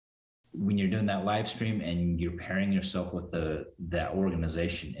when you're doing that live stream and you're pairing yourself with that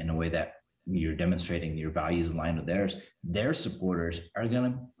organization in a way that you're demonstrating your values align with theirs, their supporters are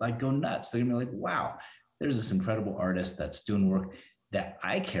gonna like go nuts. They're gonna be like, wow, there's this incredible artist that's doing work that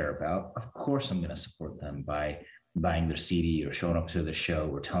I care about. Of course, I'm gonna support them by buying their CD or showing up to the show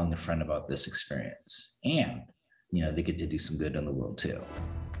or telling a friend about this experience. And they get to do some good in the world too.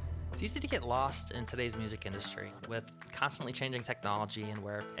 It's easy to get lost in today's music industry with constantly changing technology and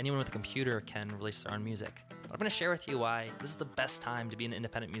where anyone with a computer can release their own music. But I'm going to share with you why this is the best time to be an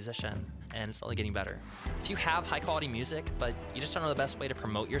independent musician, and it's only getting better. If you have high quality music, but you just don't know the best way to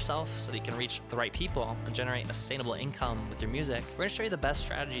promote yourself so that you can reach the right people and generate a sustainable income with your music, we're going to show you the best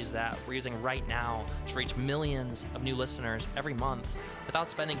strategies that we're using right now to reach millions of new listeners every month without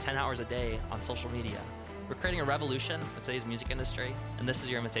spending 10 hours a day on social media. We're creating a revolution in today's music industry, and this is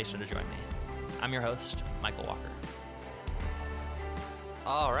your invitation to join me. I'm your host, Michael Walker.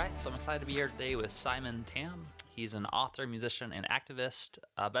 All right, so I'm excited to be here today with Simon Tam. He's an author, musician, and activist,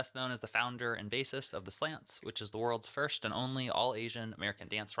 best known as the founder and bassist of The Slants, which is the world's first and only all-Asian American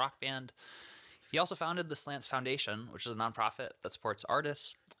dance rock band. He also founded the Slants Foundation, which is a nonprofit that supports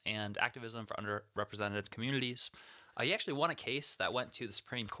artists and activism for underrepresented communities. He actually won a case that went to the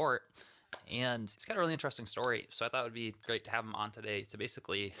Supreme Court, and he's got a really interesting story. So I thought it would be great to have him on today to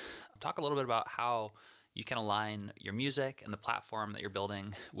basically talk a little bit about how you can align your music and the platform that you're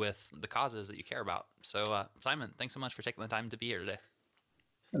building with the causes that you care about. So Simon, thanks so much for taking the time to be here today.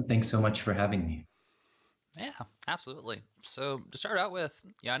 Thanks so much for having me. Yeah, absolutely. So to start out with,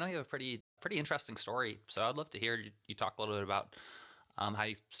 I know you have a pretty interesting story. So I'd love to hear you talk a little bit about how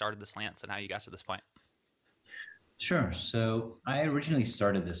you started the Slants and how you got to this point. Sure. So I originally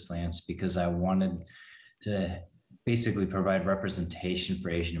started the Slants because I wanted to basically provide representation for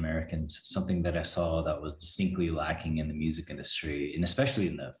Asian Americans, something that I saw that was distinctly lacking in the music industry, and especially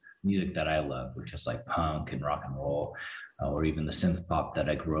in the music that I love, which is like punk and rock and roll, or even the synth pop that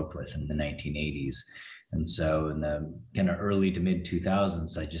I grew up with in the 1980s. And so in the kind of early to mid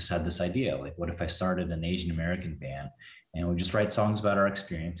 2000s, I just had this idea, like, what if I started an Asian American band and we just write songs about our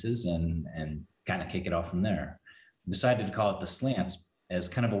experiences and kind of kick it off from there. Decided to call it The Slants as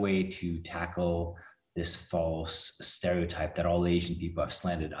kind of a way to tackle this false stereotype that all Asian people have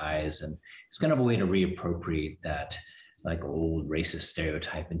slanted eyes. And it's kind of a way to reappropriate that like old racist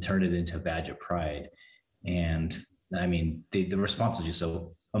stereotype and turn it into a badge of pride. And I mean, the response was just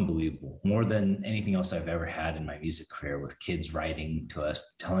so unbelievable, more than anything else I've ever had in my music career, with kids writing to us,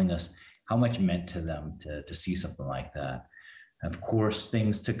 telling us how much it meant to them to see something like that. Of course,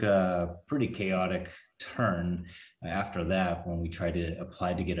 things took a pretty chaotic turn after that when we tried to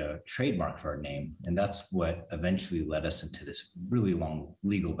apply to get a trademark for our name. And that's what eventually led us into this really long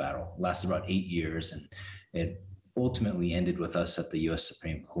legal battle. It lasted about 8 years, and it ultimately ended with us at the US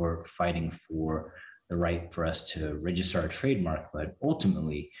Supreme Court fighting for the right for us to register our trademark, but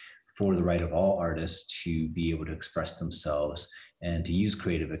ultimately for the right of all artists to be able to express themselves and to use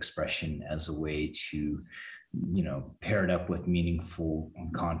creative expression as a way to pair it up with meaningful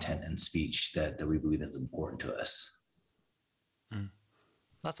content and speech that we believe is important to us.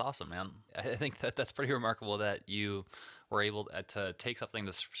 That's awesome, man. I think that's pretty remarkable that you were able to take something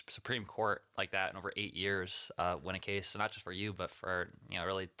to the Supreme Court like that in over 8 years, win a case, not just for you, but for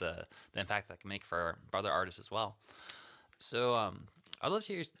really the impact that can make for other artists as well. So I'd love to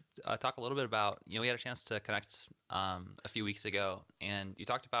hear you talk a little bit about, we had a chance to connect a few weeks ago, and you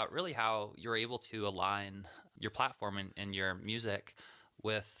talked about really how you're able to align your platform and your music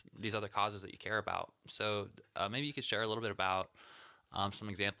with these other causes that you care about. So maybe you could share a little bit about some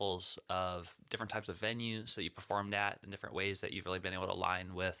examples of different types of venues that you performed at and different ways that you've really been able to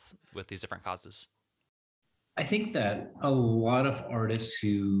align with these different causes. I think that a lot of artists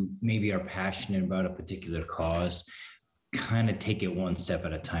who maybe are passionate about a particular cause kind of take it one step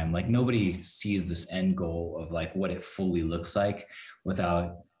at a time. Like, nobody sees this end goal of like what it fully looks like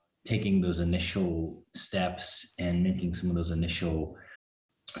without taking those initial steps and making some of those initial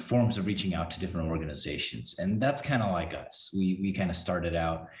forms of reaching out to different organizations. And that's kind of like us. We kind of started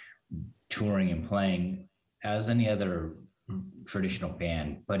out touring and playing as any other traditional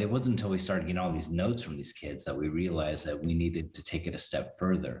band, but it wasn't until we started getting all these notes from these kids that we realized that we needed to take it a step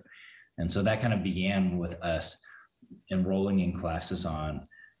further. And so that kind of began with us enrolling in classes on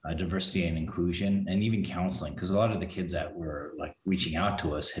diversity and inclusion, and even counseling, because a lot of the kids that were like reaching out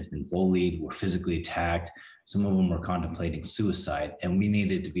to us had been bullied, were physically attacked. Some of them were contemplating suicide, and we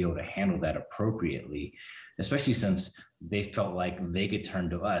needed to be able to handle that appropriately, especially since they felt like they could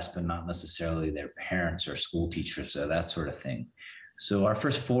turn to us, but not necessarily their parents or school teachers or that sort of thing. So our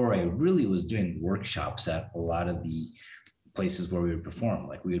first foray really was doing workshops at a lot of the places where we would perform.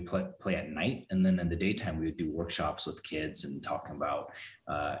 Like we would play at night, and then in the daytime we would do workshops with kids and talking about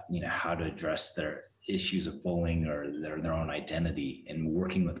how to address their issues of bullying or their own identity, and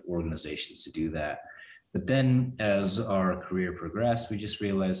working with organizations to do that. But then as our career progressed, we just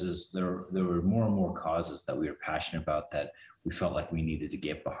realized there were more and more causes that we were passionate about that we felt like we needed to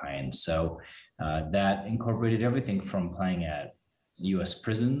get behind. So that incorporated everything from playing at US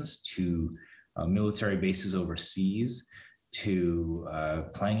prisons to military bases overseas to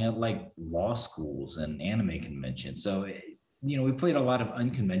playing at like law schools and anime conventions. So, we played a lot of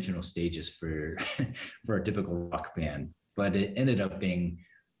unconventional stages for for a typical rock band, but it ended up being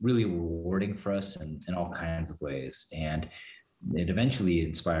really rewarding for us in all kinds of ways. And it eventually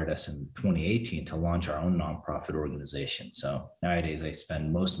inspired us in 2018 to launch our own nonprofit organization. So nowadays I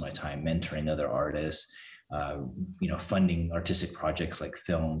spend most of my time mentoring other artists, funding artistic projects like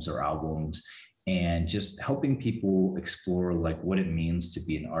films or albums, and just helping people explore like what it means to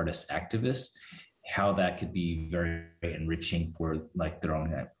be an artist activist, how that could be very enriching for like their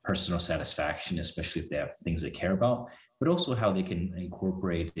own personal satisfaction, especially if they have things they care about, but also how they can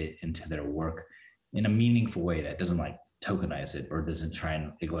incorporate it into their work in a meaningful way that doesn't like tokenize it or doesn't try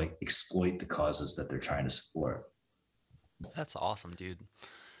and like exploit the causes that they're trying to support. That's awesome, dude.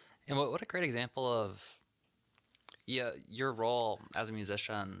 And what a great example of, yeah, your role as a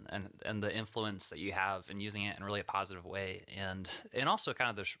musician and the influence that you have in using it in really a positive way, and also kind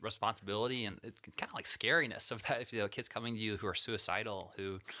of the responsibility and it's kind of like scariness of that, if kids coming to you who are suicidal,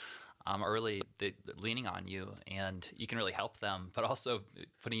 who are really leaning on you, and you can really help them, but also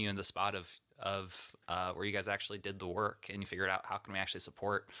putting you in the spot of where you guys actually did the work and you figured out how can we actually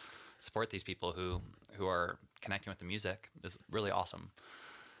support these people who are connecting with the music is really awesome.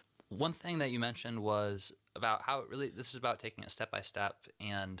 One thing that you mentioned was about how this is about taking it step by step.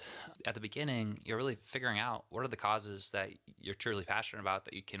 And at the beginning, you're really figuring out what are the causes that you're truly passionate about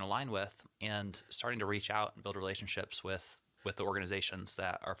that you can align with, and starting to reach out and build relationships with the organizations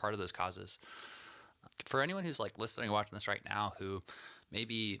that are part of those causes. For anyone who's like listening and watching this right now, who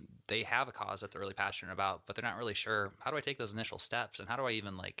maybe they have a cause that they're really passionate about, but they're not really sure, how do I take those initial steps? And how do I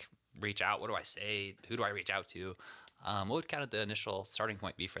even like reach out? What do I say? Who do I reach out to? What would kind of the initial starting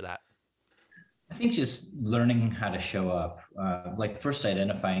point be for that? I think just learning how to show up, like first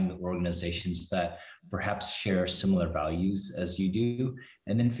identifying the organizations that perhaps share similar values as you do,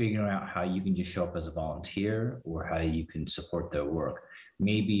 and then figuring out how you can just show up as a volunteer or how you can support their work.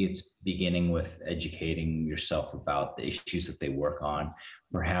 Maybe it's beginning with educating yourself about the issues that they work on.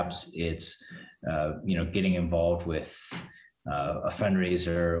 Perhaps it's, getting involved with a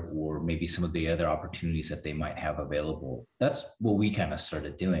fundraiser or maybe some of the other opportunities that they might have available. That's what we kind of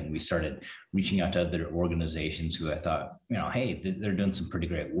started doing. We started reaching out to other organizations who I thought, hey, they're doing some pretty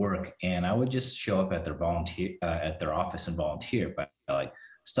great work, and I would just show up at their at their office and volunteer by like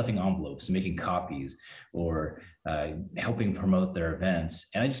stuffing envelopes, making copies, or helping promote their events.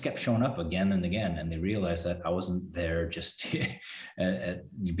 And I just kept showing up again and again. And they realized that I wasn't there just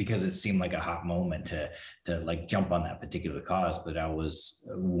because it seemed like a hot moment to like jump on that particular cause, but I was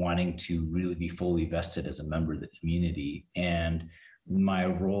wanting to really be fully vested as a member of the community. And my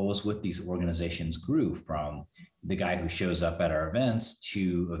roles with these organizations grew from the guy who shows up at our events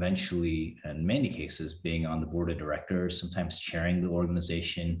to eventually, in many cases, being on the board of directors, sometimes chairing the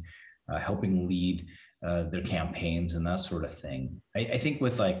organization, helping lead their campaigns and that sort of thing. I think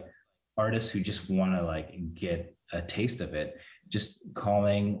with like artists who just want to like get a taste of it, just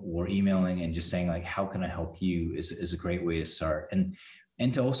calling or emailing and just saying like, how can I help you is a great way to start.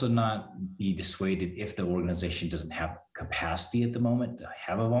 And to also not be dissuaded if the organization doesn't have capacity at the moment to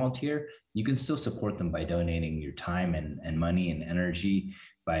have a volunteer, you can still support them by donating your time and money and energy,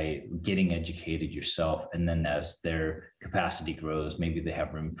 by getting educated yourself. And then as their capacity grows, maybe they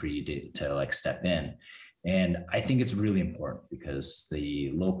have room for you to like step in. And I think it's really important because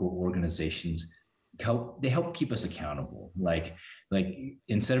the local organizations help keep us accountable. Like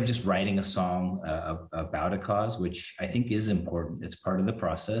instead of just writing a song about a cause, which I think is important, it's part of the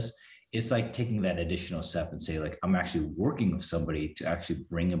process. It's like taking that additional step and say like, I'm actually working with somebody to actually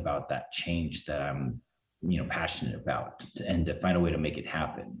bring about that change that I'm passionate about, and to find a way to make it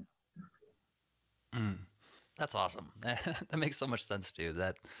happen. Mm, that's awesome. That makes so much sense, dude.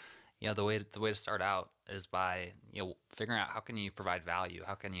 That the way to start out is by figuring out how can you provide value,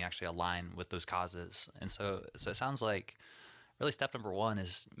 how can you actually align with those causes. And so it sounds like really step number one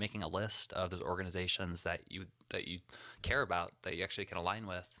is making a list of those organizations that you care about, that you actually can align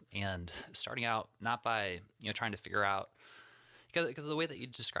with, and starting out not by trying to figure out, because the way that you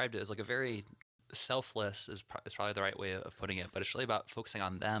described it is like a very selfless is probably the right way of putting it, but it's really about focusing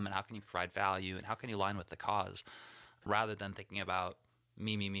on them and how can you provide value and how can you align with the cause. rather than thinking about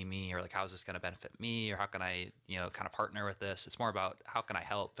me, or like, how is this going to benefit me, or how can I, kind of partner with this. It's more about how can I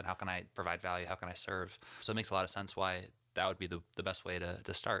help and how can I provide value, how can I serve. So it makes a lot of sense why that would be the best way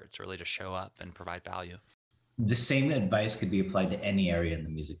to start. To really just show up and provide value. The same advice could be applied to any area in the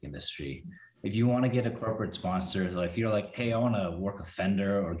music industry. If you want to get a corporate sponsor, like if you're like, hey, I want to work with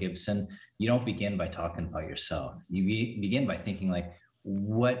Fender or Gibson, you don't begin by talking about yourself. You begin by thinking like,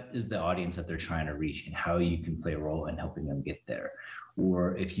 what is the audience that they're trying to reach and how you can play a role in helping them get there.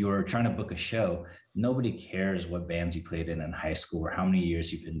 Or if you're trying to book a show, nobody cares what bands you played in high school or how many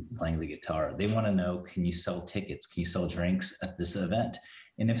years you've been playing the guitar. They want to know, can you sell tickets? Can you sell drinks at this event?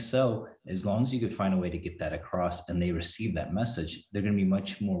 And if so, as long as you could find a way to get that across and they receive that message, they're going to be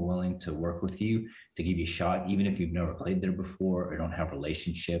much more willing to work with you, to give you a shot, even if you've never played there before or don't have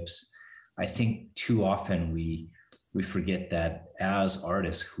relationships. I think too often we forget that as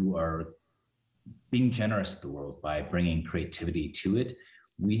artists who are being generous to the world by bringing creativity to it,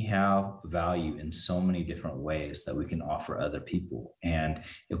 we have value in so many different ways that we can offer other people. And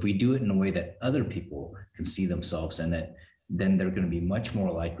if we do it in a way that other people can see themselves in it, then they're going to be much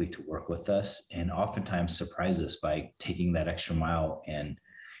more likely to work with us and oftentimes surprise us by taking that extra mile and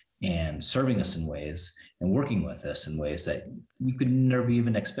serving us in ways and working with us in ways that you could never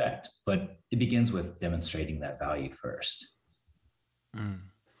even expect. But it begins with demonstrating that value first. Mm,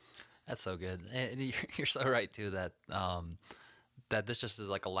 that's so good. And you're so right too, that that this just is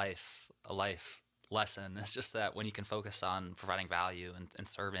like a life lesson. It's just that when you can focus on providing value and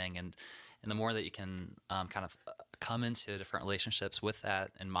serving, and the more that you can kind of come into different relationships with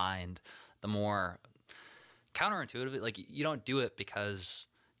that in mind, the more counterintuitively, like, you don't do it because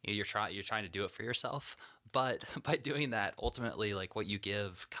you're trying to do it for yourself, but by doing that, ultimately, like, what you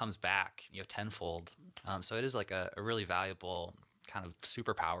give comes back, tenfold. So it is like a really valuable kind of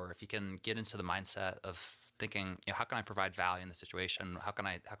superpower if you can get into the mindset of thinking, how can I provide value in the situation? How can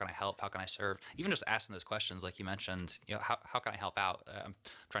I help? How can I serve? Even just asking those questions, like you mentioned, how can I help out? I'm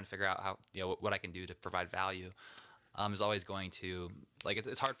trying to figure out how, what I can do to provide value. Is always going to, like,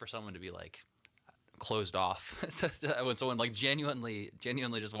 it's hard for someone to be like closed off when someone like genuinely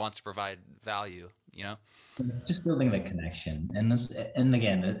just wants to provide value. Just building that connection, and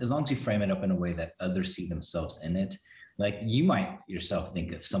again, as long as you frame it up in a way that others see themselves in it, like you might yourself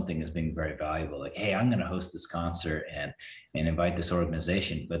think of something as being very valuable, like, hey, I'm going to host this concert and invite this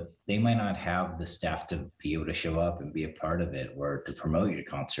organization, but they might not have the staff to be able to show up and be a part of it or to promote your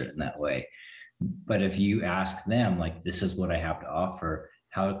concert in that way. But if you ask them, like, this is what I have to offer,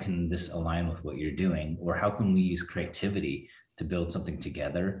 how can this align with what you're doing? Or how can we use creativity to build something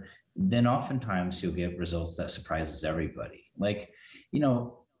together? Then oftentimes you'll get results that surprises everybody. Like, you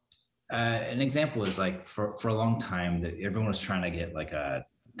know, an example is like for a long time that everyone was trying to get like a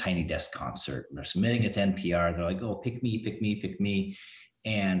Tiny Desk concert. They're submitting it to NPR. They're like, oh, pick me, pick me, pick me.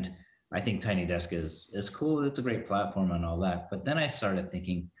 And I think Tiny Desk is cool. It's a great platform and all that. But then I started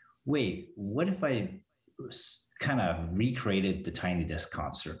thinking, wait, what if I kind of recreated the Tiny Desk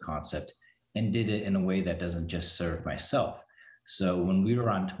concert concept and did it in a way that doesn't just serve myself? So when we were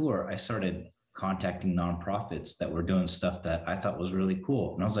on tour, I started contacting nonprofits that were doing stuff that I thought was really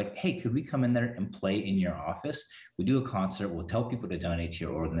cool. And I was like, hey, could we come in there and play in your office? We do a concert. We'll tell people to donate to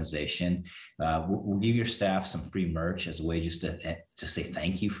your organization. We'll give your staff some free merch as a way just to say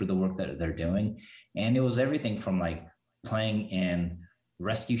thank you for the work that they're doing. And it was everything from like playing in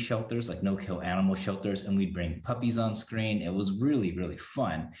rescue shelters, like no-kill animal shelters, and we'd bring puppies on screen. It was really, really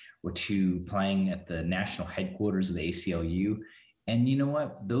fun. Or to playing at the national headquarters of the ACLU. And you know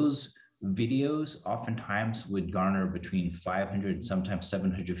what? Those videos oftentimes would garner between 500 and sometimes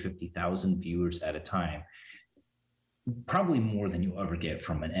 750,000 viewers at a time, probably more than you'll ever get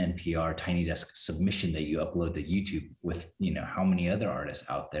from an NPR Tiny Desk submission that you upload to YouTube with, how many other artists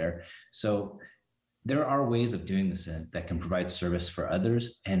out there. So there are ways of doing this that can provide service for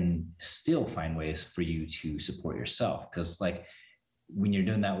others and still find ways for you to support yourself. Because like when you're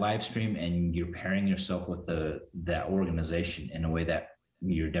doing that live stream and you're pairing yourself with that organization in a way that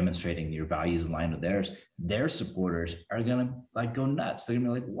you're demonstrating your values in line with theirs, their supporters are gonna like go nuts. They're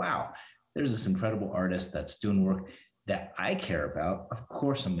gonna be like, wow, there's this incredible artist that's doing work that I care about. Of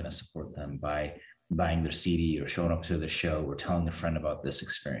course, I'm gonna support them by buying their CD or showing up to the show or telling a friend about this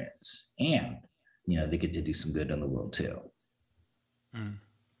experience. And they get to do some good in the world too. Mm,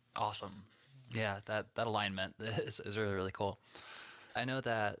 awesome. Yeah, that alignment is really, really cool. I know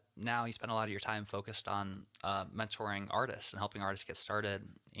that now you spend a lot of your time focused on mentoring artists and helping artists get started.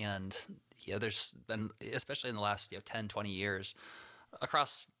 And there's been, especially in the last 10, 20 years,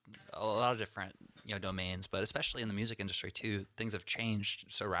 across a lot of different domains, but especially in the music industry too, things have changed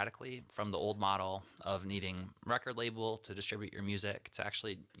so radically from the old model of needing record label to distribute your music to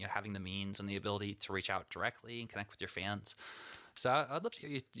actually having the means and the ability to reach out directly and connect with your fans. So I'd love to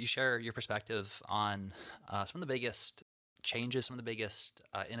hear you share your perspective on some of the biggest changes, some of the biggest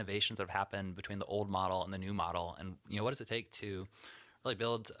innovations that have happened between the old model and the new model, and what does it take to really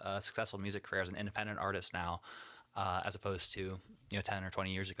build a successful music career as an independent artist now, as opposed to 10 or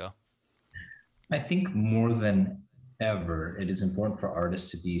 20 years ago. I think more than ever, it is important for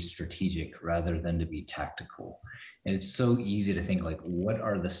artists to be strategic rather than to be tactical. And it's so easy to think like, what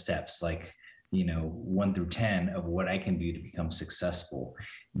are the steps, like, 1 through 10 of what I can do to become successful.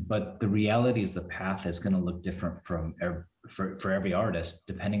 But the reality is the path is going to look different for every artist,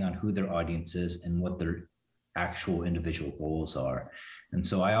 depending on who their audience is and what their actual individual goals are. And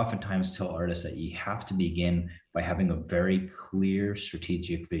so I oftentimes tell artists that you have to begin by having a very clear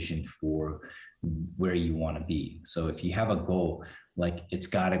strategic vision for where you want to be. So if you have a goal, like it's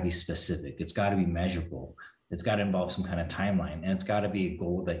got to be specific, it's got to be measurable, it's got to involve some kind of timeline, and it's got to be a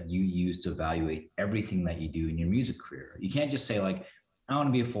goal that you use to evaluate everything that you do in your music career. You can't just say like, I want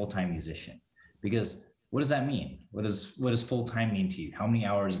to be a full-time musician, because what does that mean? What does full-time mean to you? How many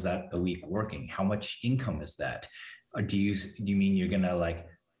hours is that a week working? How much income is that? Or do you mean you're gonna like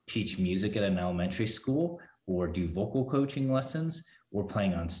teach music at an elementary school, or do vocal coaching lessons, or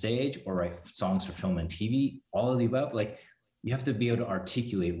playing on stage, or write songs for film and TV? All of the above. Like, you have to be able to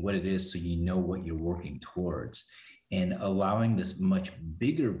articulate what it is so you know what you're working towards, and allowing this much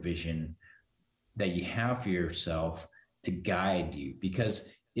bigger vision that you have for yourself to guide you.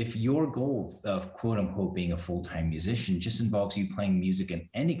 Because if your goal of quote unquote being a full-time musician just involves you playing music in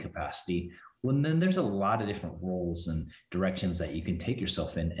any capacity, well, then there's a lot of different roles and directions that you can take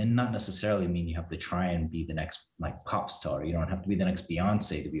yourself in, and not necessarily mean you have to try and be the next like pop star. You don't have to be the next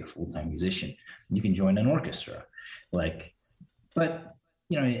Beyonce to be a full-time musician. You can join an orchestra, like, but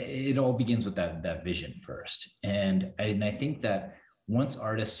it all begins with that vision first. And I think that once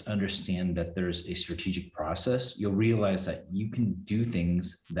artists understand that there's a strategic process, you'll realize that you can do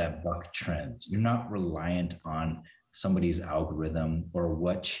things that buck trends. You're not reliant on somebody's algorithm or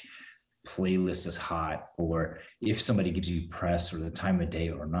which playlist is hot, or if somebody gives you press or the time of day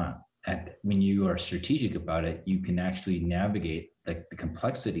or not. And when you are strategic about it, you can actually navigate the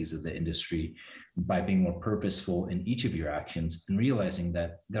complexities of the industry by being more purposeful in each of your actions, and realizing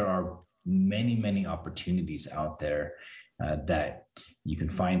that there are many, many opportunities out there that you can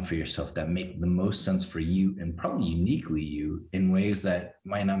find for yourself that make the most sense for you, and probably uniquely you, in ways that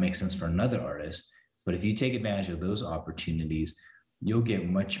might not make sense for another artist. But if you take advantage of those opportunities, you'll get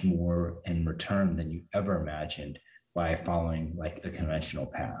much more in return than you ever imagined by following like a conventional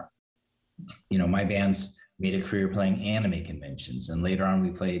path. My band's made a career playing anime conventions, and later on we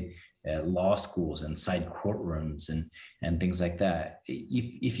played law schools and side courtrooms and things like that.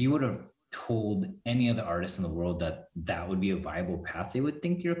 If you would have told any other artist in the world that that would be a viable path, they would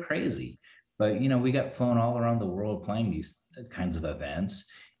think you're crazy. But we got flown all around the world playing these kinds of events,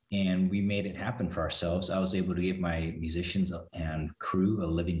 and we made it happen for ourselves. I was able to give my musicians and crew a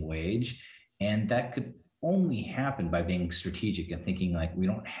living wage, and that could only happen by being strategic and thinking like, we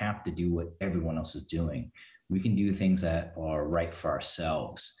don't have to do what everyone else is doing. We can do things that are right for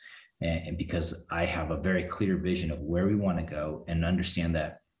ourselves. And because I have a very clear vision of where we want to go, and understand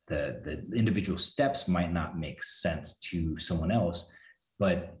that the individual steps might not make sense to someone else,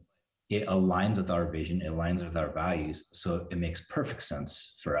 but it aligns with our vision, it aligns with our values. So it makes perfect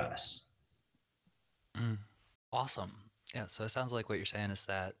sense for us. Awesome. Yeah, so it sounds like what you're saying is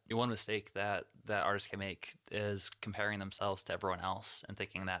that one mistake that artists can make is comparing themselves to everyone else and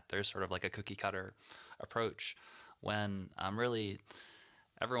thinking that there's sort of like a cookie cutter approach, when really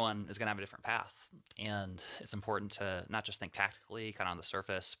everyone is going to have a different path. And it's important to not just think tactically kind of on the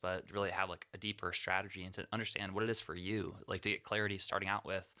surface, but really have like a deeper strategy and to understand what it is for you, like to get clarity starting out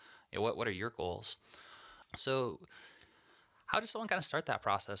with what are your goals. So how does someone kind of start that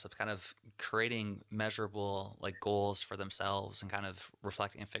process of kind of creating measurable like goals for themselves and kind of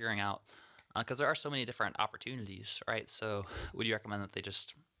reflecting and figuring out, because there are so many different opportunities, right? So would you recommend that they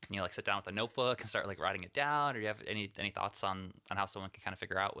just like sit down with a notebook and start like writing it down, or do you have any thoughts on how someone can kind of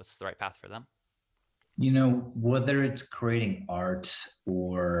figure out what's the right path for them? Whether it's creating art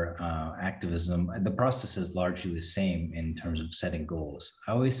or activism, the process is largely the same in terms of setting goals.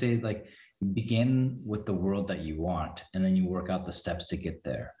 I always say, like, begin with the world that you want, and then you work out the steps to get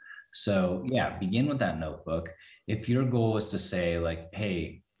there. So yeah, begin with that notebook. If your goal is to say like,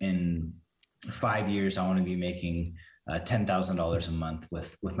 hey, in 5 years, I want to be making $10,000 a month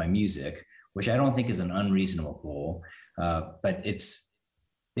with my music, which I don't think is an unreasonable goal, but it's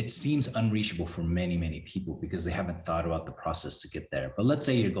it seems unreachable for many, many people because they haven't thought about the process to get there. But let's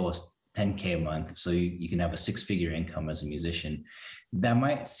say your goal is 10K a month, so you can have a six-figure income as a musician. That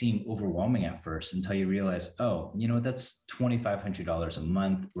might seem overwhelming at first until you realize, oh, that's $2,500 a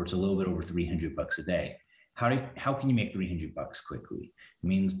month, or it's a little bit over $300 a day. How can you make $300 quickly? It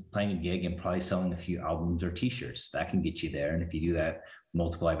means playing a gig and probably selling a few albums or t-shirts. That can get you there. And if you do that,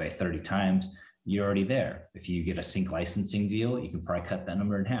 multiply by 30 times, you're already there. If you get a sync licensing deal, you can probably cut that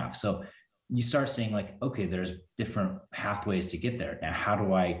number in half. So you start saying like, okay, there's different pathways to get there. Now, how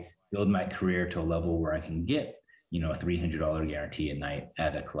do I build my career to a level where I can get, a $300 guarantee a night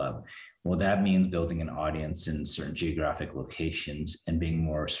at a club? Well, that means building an audience in certain geographic locations and being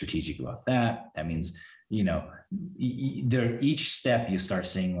more strategic about that. That means, each step you start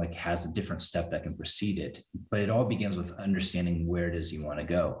saying like has a different step that can precede it, but it all begins with understanding where it is you want to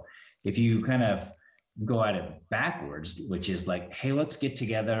go. If you kind of go at it backwards, which is like, hey, let's get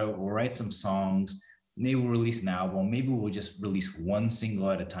together, we'll write some songs, maybe we'll release an album, maybe we'll just release one single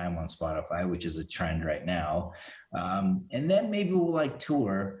at a time on Spotify, which is a trend right now. And then maybe we'll like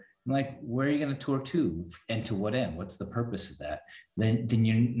tour. Like, where are you going to tour to and to what end? What's the purpose of that? Then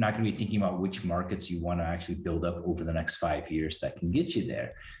you're not going to be thinking about which markets you want to actually build up over the next 5 years that can get you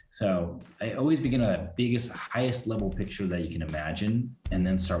there. So I always begin at the biggest, highest level picture that you can imagine, and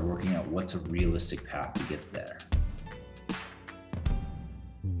then start working out what's a realistic path to get there.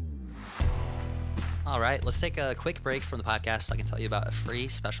 All right, let's take a quick break from the podcast so I can tell you about a free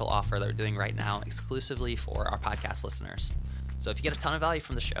special offer that we're doing right now exclusively for our podcast listeners. So if you get a ton of value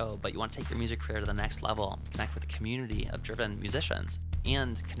from the show, but you want to take your music career to the next level, connect with a community of driven musicians,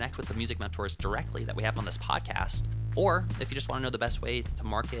 and connect with the music mentors directly that we have on this podcast, or if you just want to know the best way to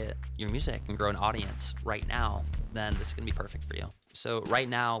market your music and grow an audience right now, then this is going to be perfect for you. So right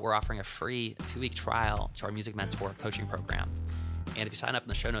now, we're offering a free 2-week trial to our Music Mentor coaching program. And if you sign up in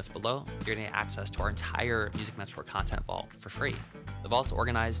the show notes below, you're going to get access to our entire Music Mentor content vault for free. The vault's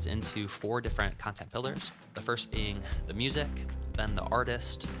organized into 4 different content pillars. The first being the music, then the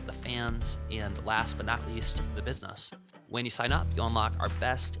artist, the fans, and last but not least, the business. When you sign up, you'll unlock our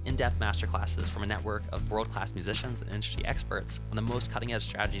best in-depth masterclasses from a network of world-class musicians and industry experts on the most cutting-edge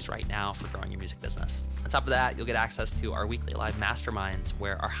strategies right now for growing your music business. On top of that, you'll get access to our weekly live masterminds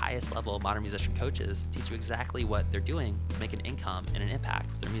where our highest level modern musician coaches teach you exactly what they're doing to make an income and an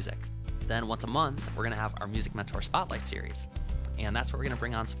impact with their music. Then once a month, we're going to have our Music Mentor Spotlight series. And that's where we're going to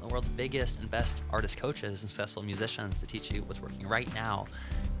bring on some of the world's biggest and best artist coaches and successful musicians to teach you what's working right now.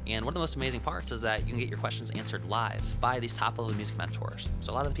 And one of the most amazing parts is that you can get your questions answered live by these top-level music mentors.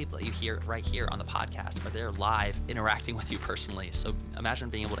 So a lot of the people that you hear right here on the podcast are there live interacting with you personally. So imagine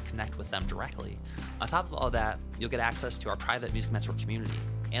being able to connect with them directly. On top of all that, you'll get access to our private Music Mentor community.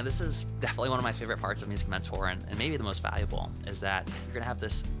 And this is definitely one of my favorite parts of Music Mentor, and maybe the most valuable, is that you're going to have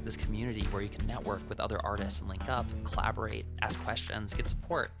this community where you can network with other artists and link up, collaborate, ask questions, get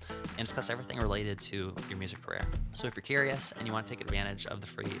support, and discuss everything related to your music career. So if you're curious and you want to take advantage of the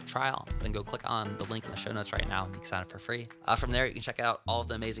free trial, then go click on the link in the show notes right now and you can sign up for free. From there, you can check out all of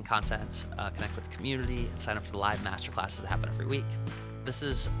the amazing content, connect with the community, and sign up for the live masterclasses that happen every week. This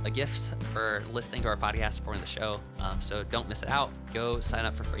is a gift for listening to our podcast, supporting the show. So don't miss it out. Go sign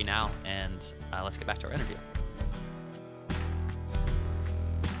up for free now, and let's get back to our interview.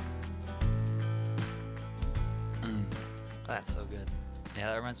 That's so good. Yeah,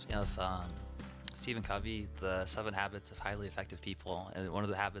 that reminds me of Stephen Covey, the 7 Habits of Highly Effective People. And one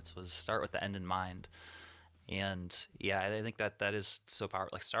of the habits was start with the end in mind. And yeah, I think that is so powerful,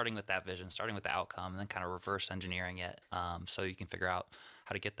 like starting with that vision, starting with the outcome, and then kind of reverse engineering it so you can figure out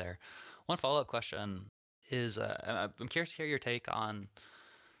how to get there. One follow-up question is, I'm curious to hear your take on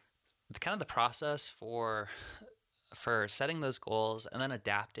the process for setting those goals and then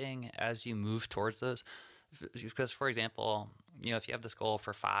adapting as you move towards those. Because, for example, if you have this goal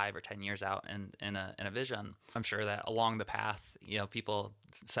for 5 or 10 years out in a vision, I'm sure that along the path, people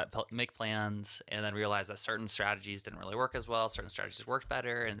make plans and then realize that certain strategies didn't really work as well, certain strategies worked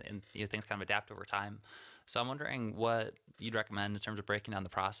better, and things kind of adapt over time. So I'm wondering what you'd recommend in terms of breaking down the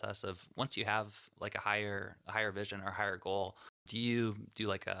process of once you have like a higher vision or a higher goal. Do you do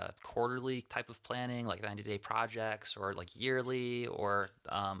like a quarterly type of planning, like 90-day projects, or like yearly, or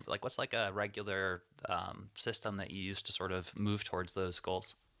like what's like a regular system that you use to sort of move towards those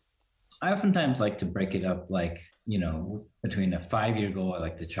goals? I oftentimes like to break it up, like, between a 5-year goal, I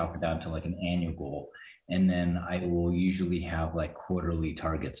like to chop it down to like an annual goal. And then I will usually have like quarterly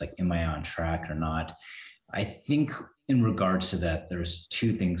targets, like, am I on track or not? I think in regards to that, there's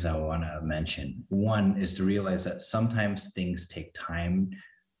 2 things I want to mention. One is to realize that sometimes things take time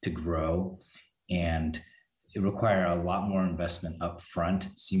to grow, and require a lot more investment up front.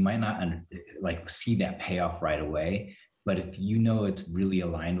 So you might not like see that payoff right away. But if you know it's really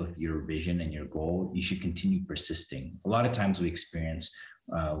aligned with your vision and your goal, you should continue persisting. A lot of times we experience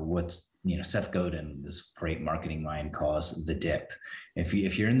what's Seth Godin, this great marketing mind, calls the dip. If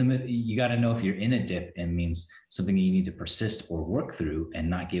you're in the middle, you got to know if you're in a dip, it means something you need to persist or work through and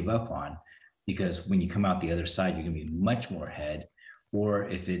not give up on, because when you come out the other side, you're going to be much more ahead. Or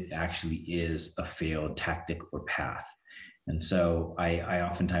if it actually is a failed tactic or path. And so I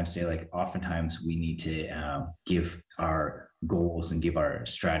oftentimes say, like, oftentimes we need to give our goals and give our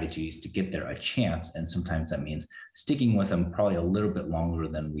strategies to get there a chance. And sometimes that means sticking with them probably a little bit longer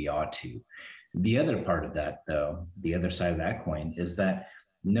than we ought to. The other part of that, though, the other side of that coin, is that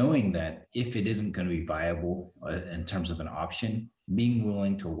knowing that if it isn't going to be viable in terms of an option, being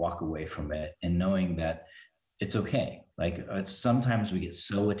willing to walk away from it and knowing that it's okay. Like sometimes we get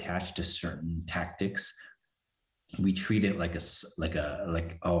so attached to certain tactics, we treat it like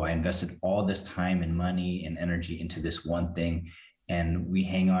oh, I invested all this time and money and energy into this one thing, and we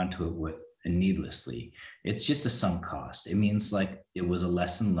hang on to it needlessly. It's just a sunk cost. It means like it was a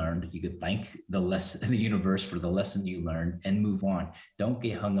lesson learned. You could thank the universe for the lesson you learned and move on. Don't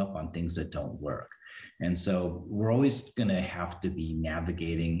get hung up on things that don't work. And so we're always going to have to be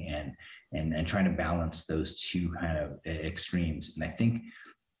navigating and trying to balance those two kind of extremes. And I think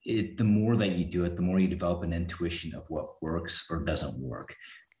the more that you do it, the more you develop an intuition of what works or doesn't work.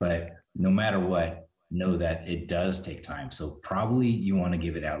 But no matter what, know that it does take time. So probably you want to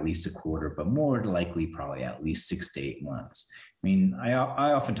give it at least a quarter, but more likely probably at least 6 to 8 months. I mean, I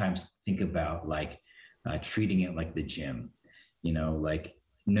oftentimes think about like treating it like the gym, like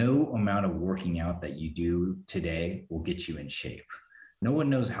no amount of working out that you do today will get you in shape. No one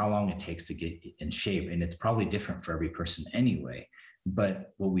knows how long it takes to get in shape, and it's probably different for every person anyway.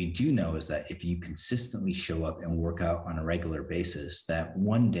 But what we do know is that if you consistently show up and work out on a regular basis, that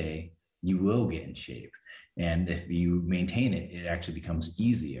one day you will get in shape. And if you maintain it, it actually becomes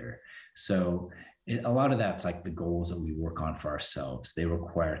easier. So a lot of that's like the goals that we work on for ourselves. They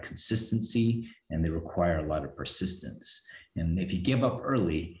require consistency and they require a lot of persistence. And if you give up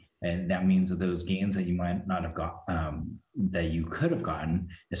early, and that means that those gains that you might not have got, that you could have gotten,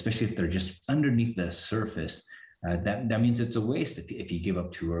 especially if they're just underneath the surface, that means it's a waste if you give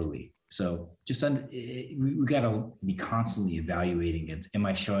up too early. So just we got to be constantly evaluating it. Am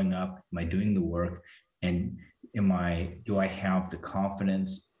I showing up? Am I doing the work? And do I have the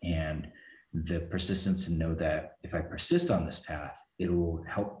confidence and the persistence to know that if I persist on this path, it will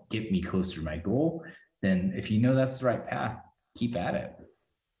help get me closer to my goal? Then if you know that's the right path, keep at it.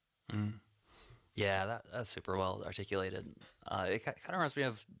 Mm. Yeah, that's super well articulated. It kind of reminds me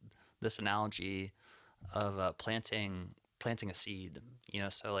of this analogy of planting a seed.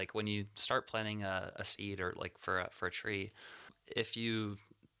 So like when you start planting a seed, or like for a tree, if you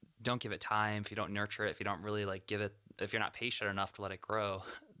don't give it time, if you don't nurture it, if you don't really like if you're not patient enough to let it grow,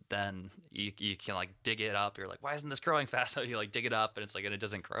 then you can like dig it up. You're like, why isn't this growing fast? So you like dig it up and it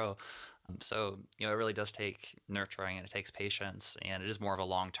doesn't grow. So it really does take nurturing, and it takes patience, and it is more of a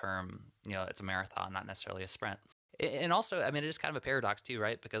long term. It's a marathon, not necessarily a sprint. And also, I mean, it is kind of a paradox too,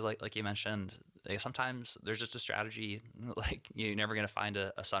 right? Because like you mentioned, sometimes there's just a strategy, like you're never going to find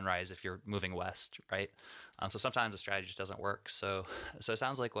a sunrise if you're moving west, right? So sometimes the strategy just doesn't work. So it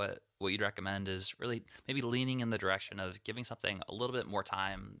sounds like what you'd recommend is really maybe leaning in the direction of giving something a little bit more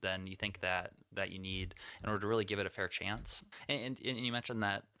time than you think that you need in order to really give it a fair chance. And you mentioned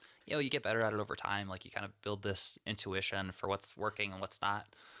that you get better at it over time. Like you kind of build this intuition for what's working and what's not.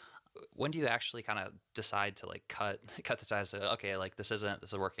 When do you actually kind of decide to like cut the ties? So, okay, like this is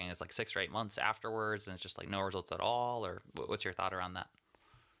working. It's like 6 or 8 months afterwards, and it's just like no results at all. Or what's your thought around that?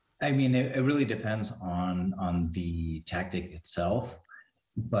 I mean, it really depends on the tactic itself.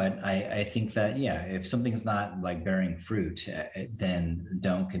 But I think that, yeah, if something's not like bearing fruit, then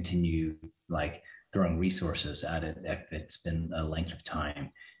don't continue like throwing resources at it if it's been a length of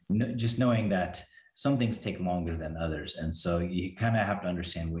time. Just knowing that some things take longer than others. And so you kind of have to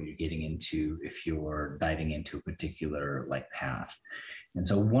understand what you're getting into if you're diving into a particular like path. And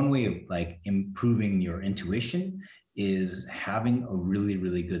so one way of like improving your intuition is having a really,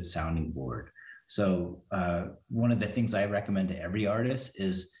 really good sounding board. So one of the things I recommend to every artist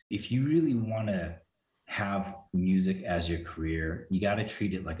is if you really want to have music as your career, you got to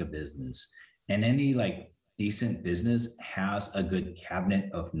treat it like a business. And any like decent business has a good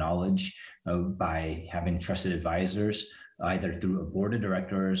cabinet of knowledge by having trusted advisors, either through a board of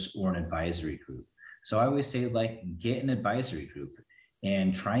directors or an advisory group. So I always say, like, get an advisory group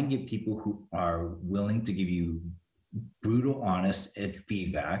and try and get people who are willing to give you brutal, honest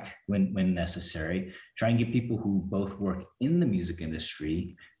feedback when necessary. Try and get people who both work in the music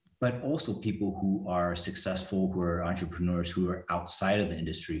industry, but also people who are successful, who are entrepreneurs, who are outside of the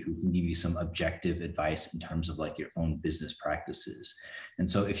industry, who can give you some objective advice in terms of like your own business practices. And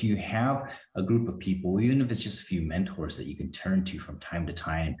so if you have a group of people, even if it's just a few mentors that you can turn to from time to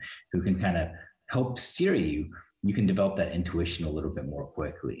time, who can kind of help steer you, you can develop that intuition a little bit more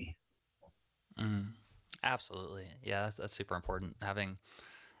quickly. Mm, absolutely. Yeah, that's super important. Having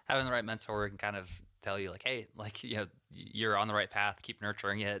the right mentor can kind of tell you like, hey, like, you're on the right path, keep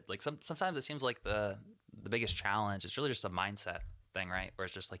nurturing it. Like sometimes it seems like the biggest challenge is really just a mindset thing, right? Where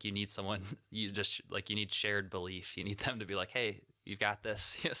it's just like you need someone, you need shared belief. You need them to be like, hey, you've got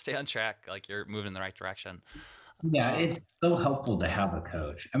this, stay on track, like you're moving in the right direction. Yeah, Um, it's so helpful to have a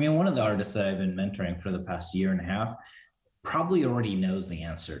coach. I mean, one of the artists that I've been mentoring for the past year and a half probably already knows the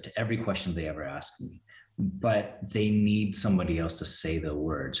answer to every question they ever ask me, but they need somebody else to say the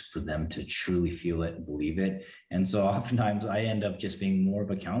words for them to truly feel it and believe it. And so oftentimes I end up just being more of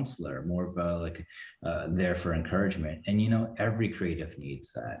a counselor, more of a like there for encouragement. And every creative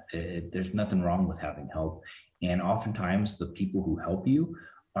needs that. There's nothing wrong with having help. And oftentimes the people who help you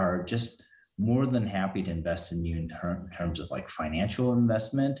are just more than happy to invest in you in terms of like financial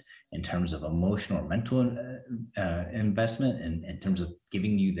investment, in terms of emotional or mental investment, and in terms of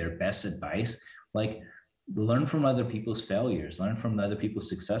giving you their best advice. Like, learn from other people's failures, learn from other people's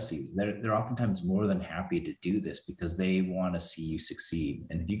successes. They're oftentimes more than happy to do this because they want to see you succeed.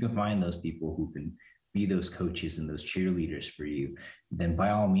 And if you can find those people who can be those coaches and those cheerleaders for you, then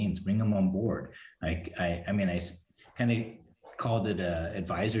by all means bring them on board. I mean, I kind of called it a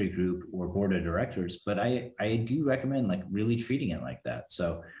advisory group or board of directors, but I do recommend like really treating it like that.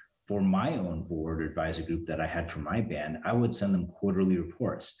 So for my own board or advisory group that I had for my band, I would send them quarterly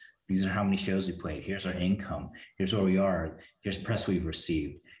reports. These are how many shows we played. Here's our income. Here's where we are. Here's press we've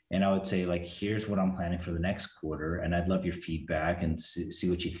received. And I would say, like, here's what I'm planning for the next quarter. And I'd love your feedback and see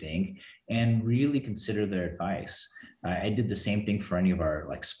what you think and really consider their advice. I did the same thing for any of our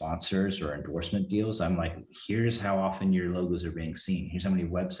like sponsors or endorsement deals. I'm like, here's how often your logos are being seen. Here's how many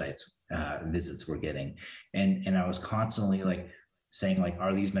websites visits we're getting. And I was constantly like saying, like,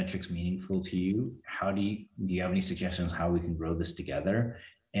 are these metrics meaningful to you? Do you have any suggestions how we can grow this together?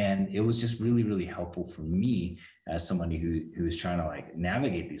 And it was just really, really helpful for me as somebody who is trying to like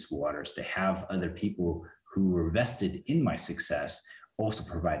navigate these waters to have other people who were vested in my success also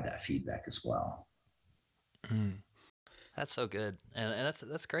provide that feedback as well. mm. That's so good, and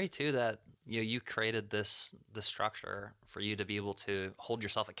that's great too. That you created this structure for you to be able to hold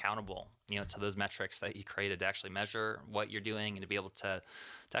yourself accountable, to those metrics that you created to actually measure what you're doing and to be able to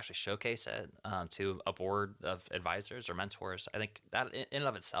actually showcase it to a board of advisors or mentors. I think that in and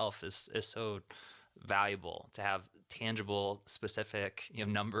of itself is so valuable to have tangible, specific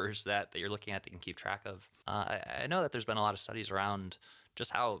numbers that you're looking at that you can keep track of. I know that there's been a lot of studies around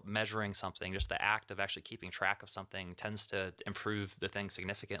just how measuring something, just the act of actually keeping track of something tends to improve the thing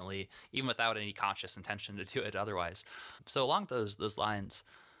significantly, even without any conscious intention to do it otherwise. So along those lines,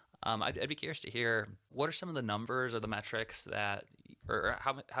 I'd be curious to hear what are some of the numbers or the metrics that, or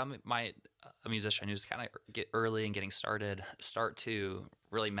how might a musician who's kind of get early and getting started start to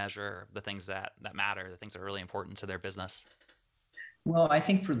really measure the things that matter, the things that are really important to their business? Well, I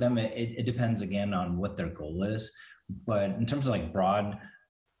think for them, it depends again on what their goal is. But in terms of like broad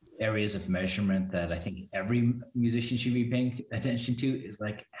areas of measurement that I think every musician should be paying attention to is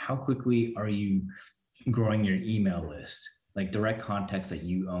like, how quickly are you growing your email list, like direct contacts that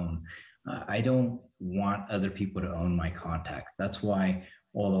you own. I don't want other people to own my contact. That's why,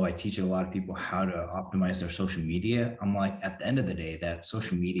 although I teach a lot of people how to optimize their social media, I'm like, at the end of the day, that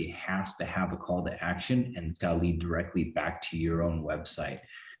social media has to have a call to action and it's got to lead directly back to your own website.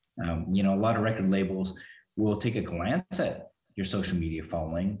 A lot of record labels will take a glance at your social media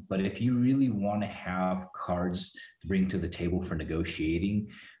following, but if you really want to have cards to bring to the table for negotiating,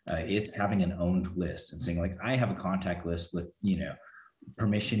 it's having an owned list and saying, like, I have a contact list with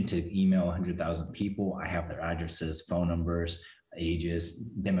permission to email 100,000 people. I have their addresses, phone numbers, ages,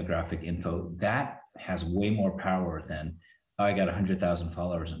 demographic info. That has way more power than, oh, I got 100,000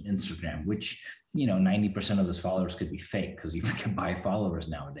 followers on Instagram, which 90% of those followers could be fake because you can buy followers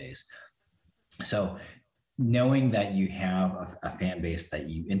nowadays. So knowing that you have a fan base that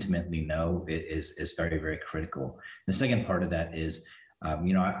you intimately know is very, very critical. The second part of that is,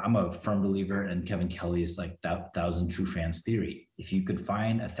 I'm a firm believer in Kevin Kelly's like thousand true fans theory. If you could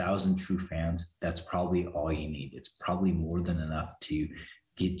find 1,000 true fans, that's probably all you need. It's probably more than enough to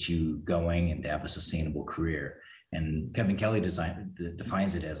get you going and to have a sustainable career. And Kevin Kelly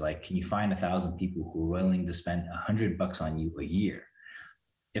defines it as like, can you find 1,000 people who are willing to spend $100 on you a year?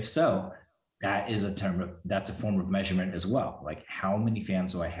 If so, that's a form of measurement as well. Like, how many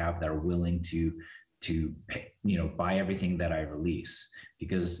fans do I have that are willing to pay, buy everything that I release?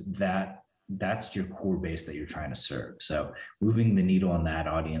 Because that's your core base that you're trying to serve. So moving the needle on that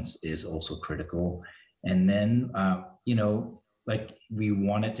audience is also critical. And then like, we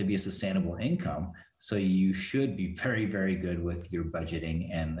want it to be a sustainable income. So you should be very, very good with your budgeting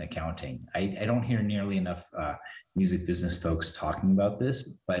and accounting. I don't hear nearly enough music business folks talking about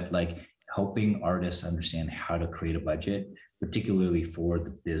this, but like helping artists understand how to create a budget, particularly for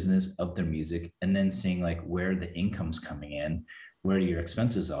the business of their music, and then seeing like where the income's coming in, where your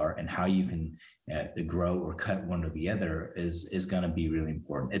expenses are, and how you can grow or cut one or the other is going to be really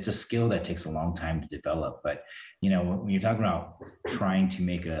important. It's a skill that takes a long time to develop, but when you're talking about trying to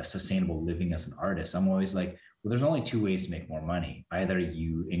make a sustainable living as an artist, I'm always like, well, there's only two ways to make more money. Either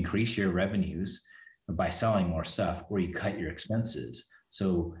you increase your revenues by selling more stuff, or you cut your expenses.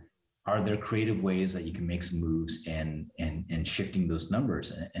 So are there creative ways that you can make some moves and shifting those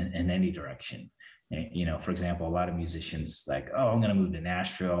numbers in any direction? For example, a lot of musicians like, oh, I'm going to move to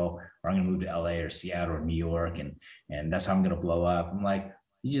Nashville, or I'm going to move to LA or Seattle or New York, and that's how I'm going to blow up. I'm like,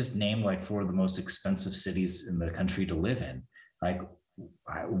 you just named like four of the most expensive cities in the country to live in. Like,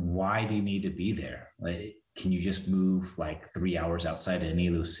 why do you need to be there? Like, can you just move like 3 hours outside of any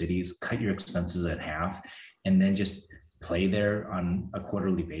of those cities, cut your expenses in half, and then just play there on a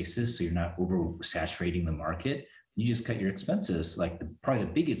quarterly basis so you're not oversaturating the market? You just cut your expenses. Like, probably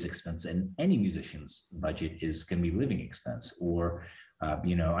the biggest expense in any musician's budget is going to be living expense. Or,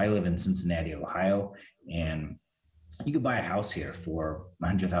 I live in Cincinnati, Ohio, and you could buy a house here for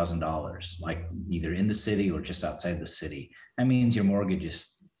 $100,000, like either in the city or just outside the city. That means your mortgage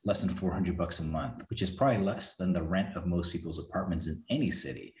is less than $400 a month, which is probably less than the rent of most people's apartments in any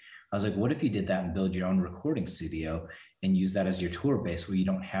city. I was like, what if you did that and build your own recording studio and use that as your tour base, where you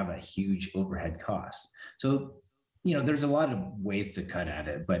don't have a huge overhead cost? So, there's a lot of ways to cut at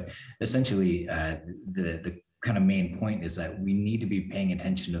it, but essentially the kind of main point is that we need to be paying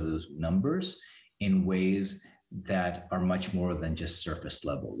attention to those numbers in ways that are much more than just surface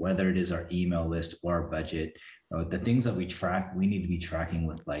level, whether it is our email list or our budget. The things that we track, we need to be tracking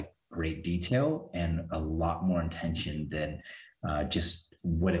with like great detail and a lot more intention than just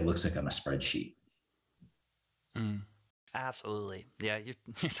what it looks like on a spreadsheet. Absolutely. Yeah, you're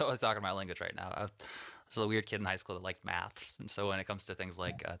totally talking my language right now. I was a weird kid in high school that liked maths. And so when it comes to things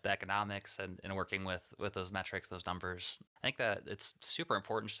like the economics and working with those metrics, those numbers, I think that it's super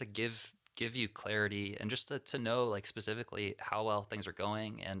important just to give you clarity and just to know like specifically how well things are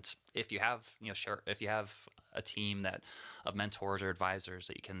going. And if you have, if you have a team of mentors or advisors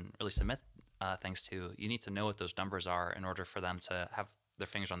that you can really submit things to, you need to know what those numbers are in order for them to have their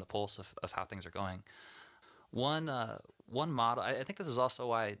fingers on the pulse of how things are going. One model, I think this is also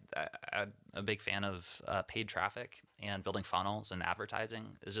why I'm a big fan of paid traffic and building funnels and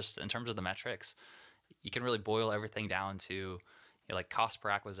advertising, is just in terms of the metrics, you can really boil everything down to like cost per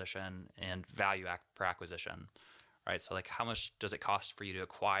acquisition and value per acquisition, right? So like, how much does it cost for you to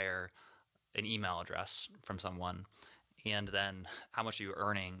acquire an email address from someone? And then how much are you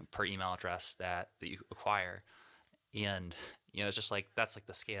earning per email address that you acquire? And it's just like, that's like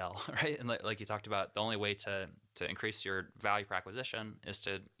the scale, right? And like you talked about, the only way to increase your value per acquisition is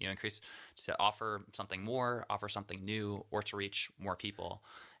to to offer something more, offer something new, or to reach more people.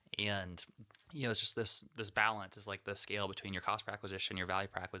 And it's just this balance is like the scale between your cost per acquisition, your value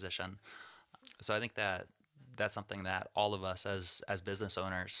per acquisition. So I think that that's something that all of us as business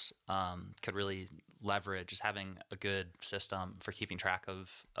owners could really leverage, is having a good system for keeping track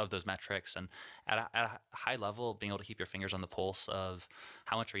of those metrics, and at a high level, being able to keep your fingers on the pulse of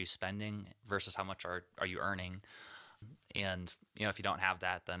how much are you spending versus how much are you earning. And if you don't have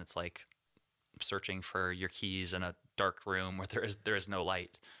that, then it's like searching for your keys in a dark room where there is no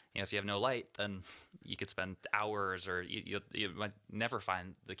light. If you have no light, then you could spend hours, or you might never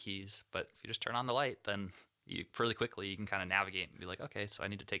find the keys. But if you just turn on the light, then really quickly you can kind of navigate and be like, okay, so I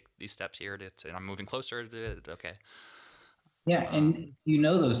need to take these steps here and I'm moving closer to it. Okay. Yeah. And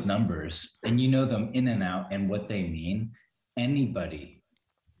those numbers, and them in and out and what they mean. Anybody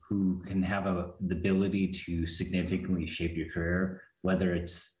who can have the ability to significantly shape your career, whether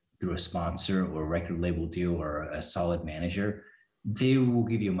it's through a sponsor or a record label deal or a solid manager, they will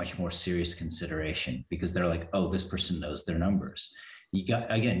give you a much more serious consideration, because they're like, oh, this person knows their numbers. You got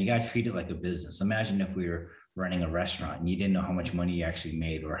to treat it like a business. Imagine if we were running a restaurant and you didn't know how much money you actually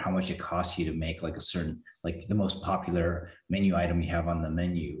made or how much it cost you to make like a certain, like the most popular menu item you have on the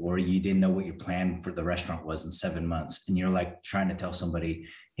menu, or you didn't know what your plan for the restaurant was in 7 months. And you're like trying to tell somebody,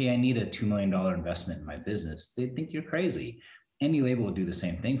 hey, I need a $2 million investment in my business. They think you're crazy. Any label will do the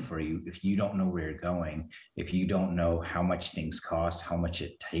same thing for you if you don't know where you're going, if you don't know how much things cost, how much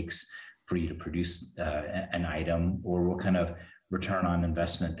it takes for you to produce an item, or what kind of return on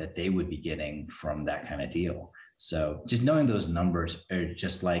investment that they would be getting from that kind of deal. So just knowing those numbers are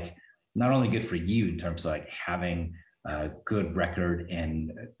just like not only good for you in terms of like having a good record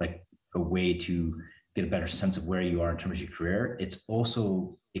and like a way to get a better sense of where you are in terms of your career, it's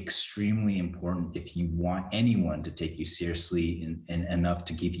also extremely important if you want anyone to take you seriously and enough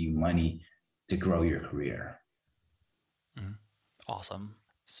to give you money to grow your career. Mm. Awesome.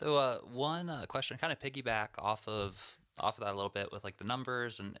 So one question, kind of piggyback off of that a little bit with like the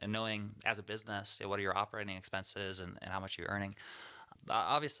numbers and knowing as a business, what are your operating expenses and how much you're earning.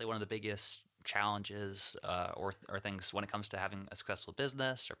 Obviously, one of the biggest challenges or things when it comes to having a successful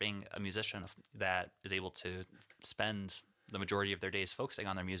business or being a musician that is able to spend the majority of their days focusing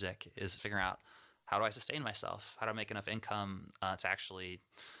on their music is figuring out, how do I sustain myself? How do I make enough income to actually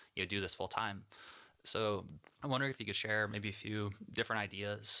do this full time? So I'm wondering if you could share maybe a few different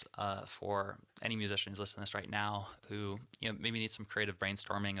ideas for any musician who's listening to this right now who maybe needs some creative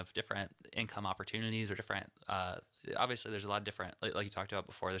brainstorming of different income opportunities or different. Obviously, there's a lot of different, like you talked about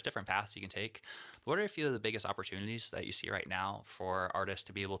before. There's different paths you can take. But what are a few of the biggest opportunities that you see right now for artists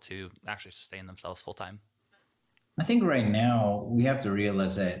to be able to actually sustain themselves full time? I think right now we have to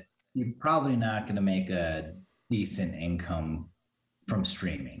realize that you're probably not going to make a decent income from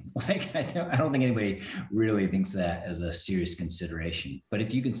streaming. Like I don't think anybody really thinks that as a serious consideration. But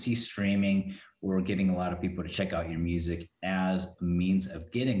if you can see streaming or getting a lot of people to check out your music as a means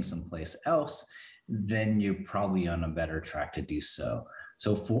of getting someplace else, then you're probably on a better track to do so.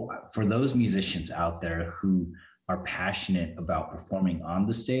 So for those musicians out there who are passionate about performing on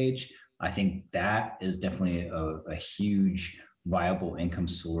the stage, I think that is definitely a huge viable income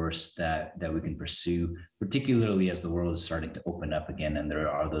source that we can pursue, particularly as the world is starting to open up again and there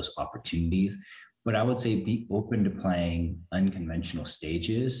are those opportunities. But I would say be open to playing unconventional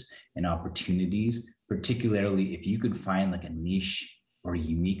stages and opportunities, particularly if you could find like a niche or a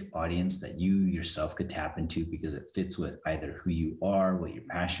unique audience that you yourself could tap into because it fits with either who you are, what you're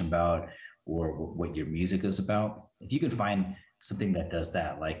passionate about, or what your music is about. If you can find something that does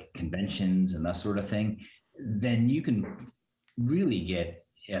that, like conventions and that sort of thing, then you can really get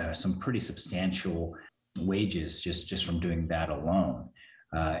some pretty substantial wages just from doing that alone.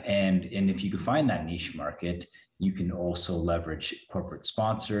 And if you can find that niche market, you can also leverage corporate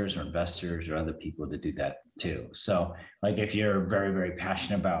sponsors or investors or other people to do that too. So like if you're very, very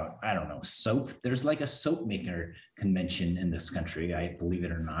passionate about, I don't know, soap, there's like a soap maker convention in this country, I believe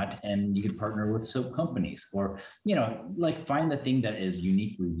it or not, and you can partner with soap companies or, like find the thing that is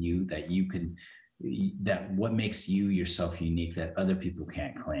uniquely you that you can, that what makes you yourself unique that other people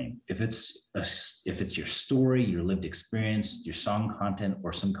can't claim. If it's your story, your lived experience, your song content,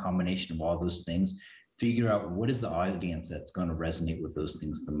 or some combination of all those things, figure out what is the audience that's going to resonate with those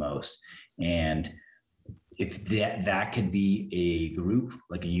things the most. And if that could be a group,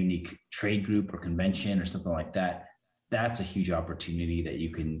 like a unique trade group or convention or something like that, that's a huge opportunity that you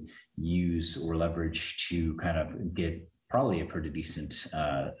can use or leverage to kind of get probably a pretty decent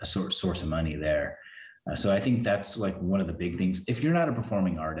source of money there. So I think that's like one of the big things. If you're not a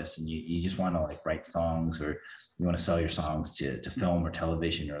performing artist and you just want to like write songs or you want to sell your songs to film or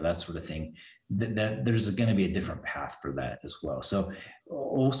television or that sort of thing, that there's going to be a different path for that as well. So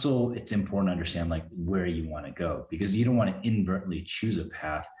also it's important to understand like where you want to go, because you don't want to inadvertently choose a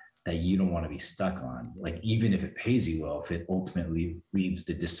path that you don't want to be stuck on. Like even if it pays you well, if it ultimately leads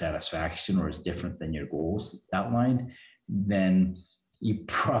to dissatisfaction or is different than your goals outlined, then you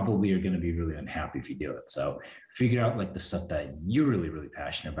probably are going to be really unhappy if you do it. So figure out like the stuff that you're really, really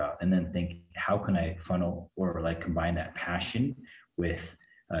passionate about, and then think, how can I funnel or like combine that passion with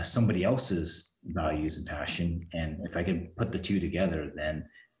somebody else's values and passion? And if I can put the two together, then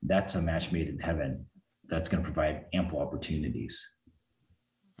that's a match made in heaven. That's going to provide ample opportunities.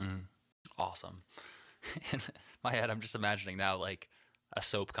 Mm, awesome. In my head, I'm just imagining now like a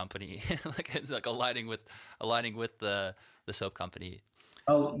soap company, like it's like aligning with the soap company.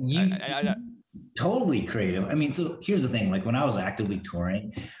 Oh, I totally creative. I mean, so here's the thing, like when I was actively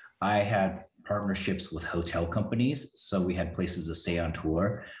touring, I had partnerships with hotel companies. So we had places to stay on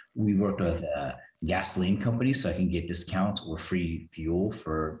tour. We worked with gasoline companies so I can get discounts or free fuel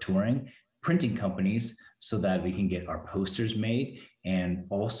for touring, printing companies so that we can get our posters made, And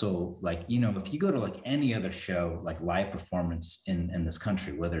also, like, you know, if you go to like any other show, like live performance in this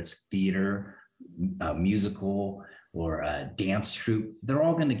country, whether it's theater, musical, or a dance troupe, they're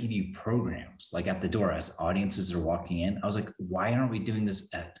all going to give you programs like at the door as audiences are walking in. I was like, why aren't we doing this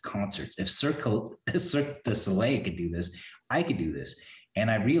at concerts? If Cirque du Soleil could do this, I could do this. And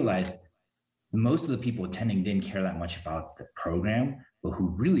I realized most of the people attending didn't care that much about the program, but who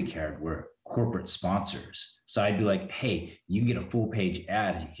really cared were corporate sponsors. So I'd be like, hey, you can get a full page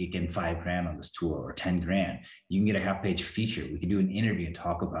ad. You could get $5,000 on this tour, or 10 grand. You can get a half page feature. We can do an interview and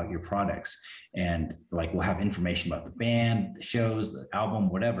talk about your products. And like, we'll have information about the band, the shows, the album,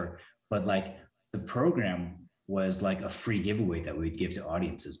 whatever. But like, the program was like a free giveaway that we'd give to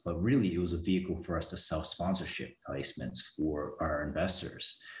audiences, but really it was a vehicle for us to sell sponsorship placements for our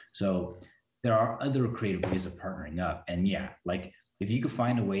investors. So there are other creative ways of partnering up. And yeah, like, if you could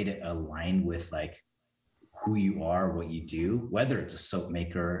find a way to align with like who you are, what you do, whether it's a soap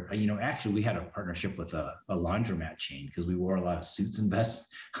maker, you know, actually we had a partnership with a laundromat chain because we wore a lot of suits and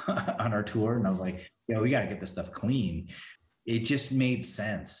vests on our tour. And I was like, yeah, we got to get this stuff clean. It just made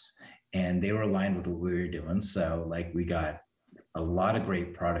sense. And they were aligned with what we were doing. So like, we got a lot of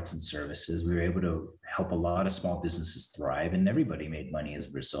great products and services. We were able to help a lot of small businesses thrive, and everybody made money as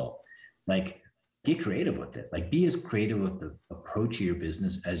a result. Like, get creative with it. Like, be as creative with the approach of your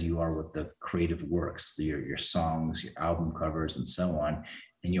business as you are with the creative works, your songs, your album covers, and so on.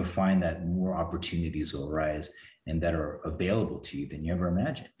 And you'll find that more opportunities will arise and that are available to you than you ever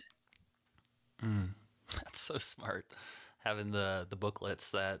imagined. That's so smart. Having the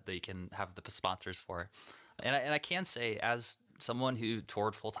booklets that you can have the sponsors for, and I can say, as someone who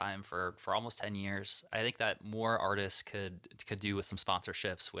toured full time for almost 10 years, I think that more artists could do with some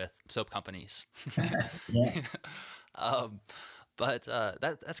sponsorships with soap companies. Yeah. um, but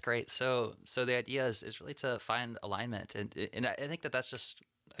that's great. So the idea is really to find alignment, and I think that that's just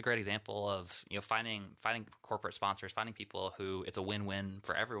a great example of, you know, finding corporate sponsors, finding people who it's a win-win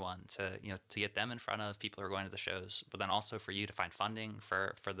for everyone, to, you know, to get them in front of people who are going to the shows, but then also for you to find funding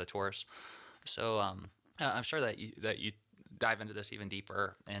for the tours. So I'm sure that you dive into this even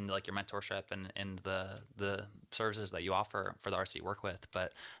deeper, and like your mentorship and the services that you offer for the artists you work with.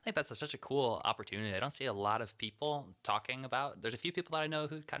 But I think that's such a cool opportunity. I don't see a lot of people talking about. There's a few people that I know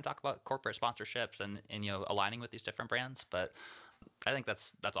who kind of talk about corporate sponsorships and you know, aligning with these different brands, but I think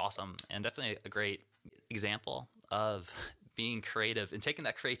that's awesome, and definitely a great example of being creative and taking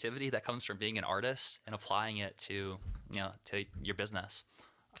that creativity that comes from being an artist and applying it to, you know, to your business.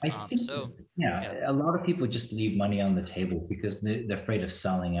 I think, So yeah. yeah, a lot of people just leave money on the table because they're afraid of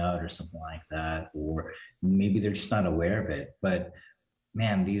selling out or something like that, or maybe they're just not aware of it. But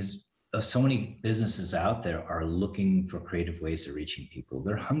man, these so many businesses out there are looking for creative ways of reaching people.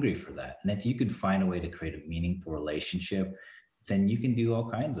 They're hungry for that. And if you could find a way to create a meaningful relationship, then you can do all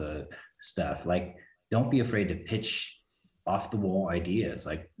kinds of stuff. Like, don't be afraid to pitch off the wall ideas.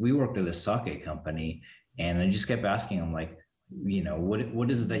 Like, we worked at a sake company, and I just kept asking them, like, you know, what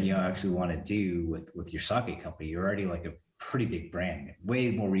is it that you actually want to do with your sake company? You're already like a pretty big brand,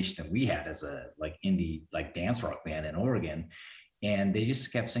 way more reach than we had as a like indie like dance rock band in Oregon. And they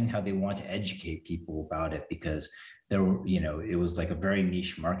just kept saying how they want to educate people about it because there were, you know, it was like a very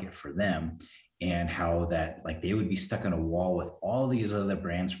niche market for them, and how that like they would be stuck on a wall with all these other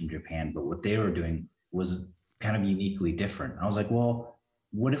brands from Japan, but what they were doing was kind of uniquely different. I was like, well,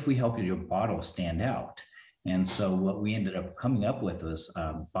 what if we help your bottle stand out? And so what we ended up coming up with was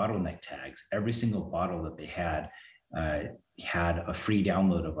bottleneck tags. Every single bottle that they uh, had a free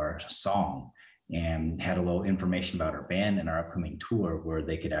download of our song, and had a little information about our band and our upcoming tour, where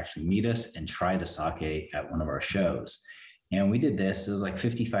they could actually meet us and try the sake at one of our shows. And we did this. It was like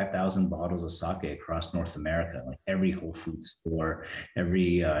 55,000 bottles of sake across North America, like every Whole Food store,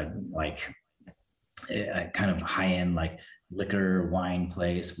 every kind of high end like liquor wine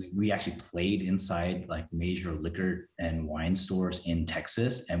place. We actually played inside like major liquor and wine stores in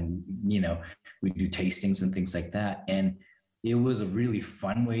Texas, and you know, we do tastings and things like that. And it was a really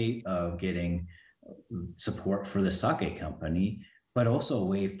fun way of getting support for the sake company, but also a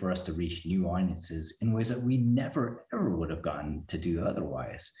way for us to reach new audiences in ways that we never ever would have gotten to do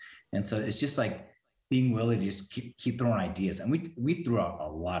otherwise. And so it's just like being willing to just keep throwing ideas. And we threw out a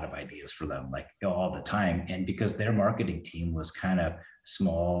lot of ideas for them, like, you know, all the time. And because their marketing team was kind of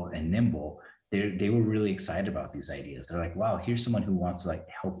small and nimble, they were really excited about these ideas. They're like, wow, here's someone who wants to like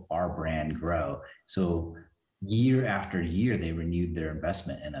help our brand grow. So year after year, they renewed their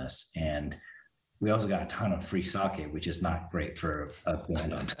investment in us. And we also got a ton of free sake, which is not great for a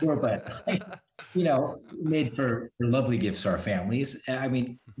band on tour, but you know, made for lovely gifts to our families. I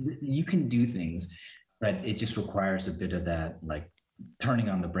mean, you can do things, but it just requires a bit of that, like, turning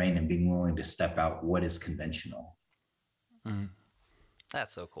on the brain and being willing to step out what is conventional. Mm.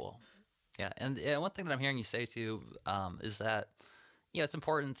 That's so cool. Yeah, and one thing that I'm hearing you say too is that it's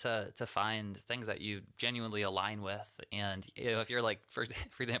important to find things that you genuinely align with. And if you're like, for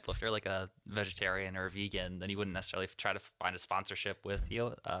example, if you're like a vegetarian or a vegan, then you wouldn't necessarily try to find a sponsorship with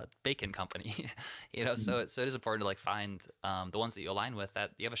a bacon company. So it is important to like find the ones that you align with,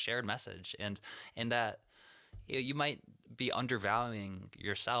 that you have a shared message, and that you might be undervaluing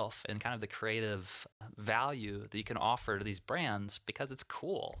yourself and kind of the creative value that you can offer to these brands, because it's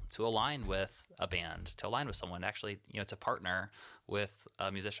cool to align with a band, to align with someone, actually, to partner with a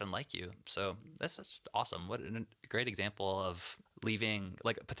musician like you. So that's just awesome. What a great example of leaving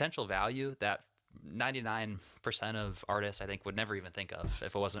like potential value that 99% of artists, I think, would never even think of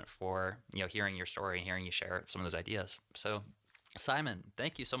if it wasn't for, hearing your story and hearing you share some of those ideas. So Simon,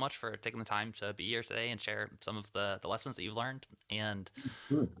 thank you so much for taking the time to be here today and share some of the lessons that you've learned. And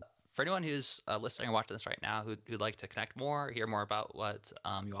for anyone who's listening or watching this right now who'd like to connect more, hear more about what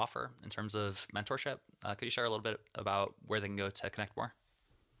you offer in terms of mentorship, could you share a little bit about where they can go to connect more?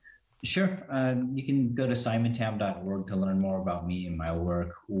 Sure. You can go to simontam.org to learn more about me and my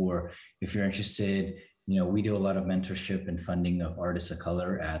work, or if you're interested, we do a lot of mentorship and funding of artists of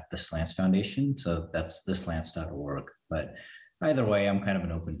color at the Slants Foundation. So that's theslants.org. But either way, I'm kind of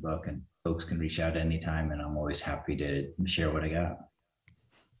an open book, and folks can reach out anytime, and I'm always happy to share what I got.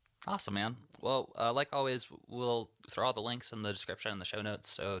 Awesome, man. Well, like always, we'll throw all the links in the description and the show notes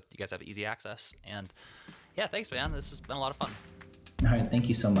so you guys have easy access. And yeah, thanks, man. This has been a lot of fun. All right. Thank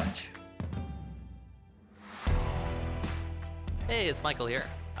you so much. Hey, it's Michael here.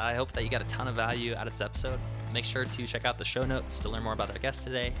 I hope that you got a ton of value out of this episode. Make sure to check out the show notes to learn more about our guest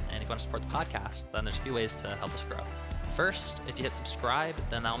today. And if you want to support the podcast, then there's a few ways to help us grow. First, if you hit subscribe,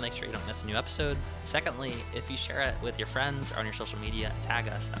 then that'll make sure you don't miss a new episode. Secondly, if you share it with your friends or on your social media, tag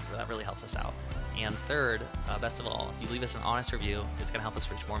us. That really helps us out. And third, best of all, if you leave us an honest review, it's going to help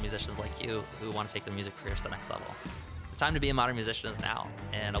us reach more musicians like you who want to take their music careers to the next level. The time to be a modern musician is now,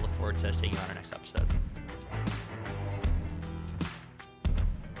 and I look forward to seeing you on our next episode.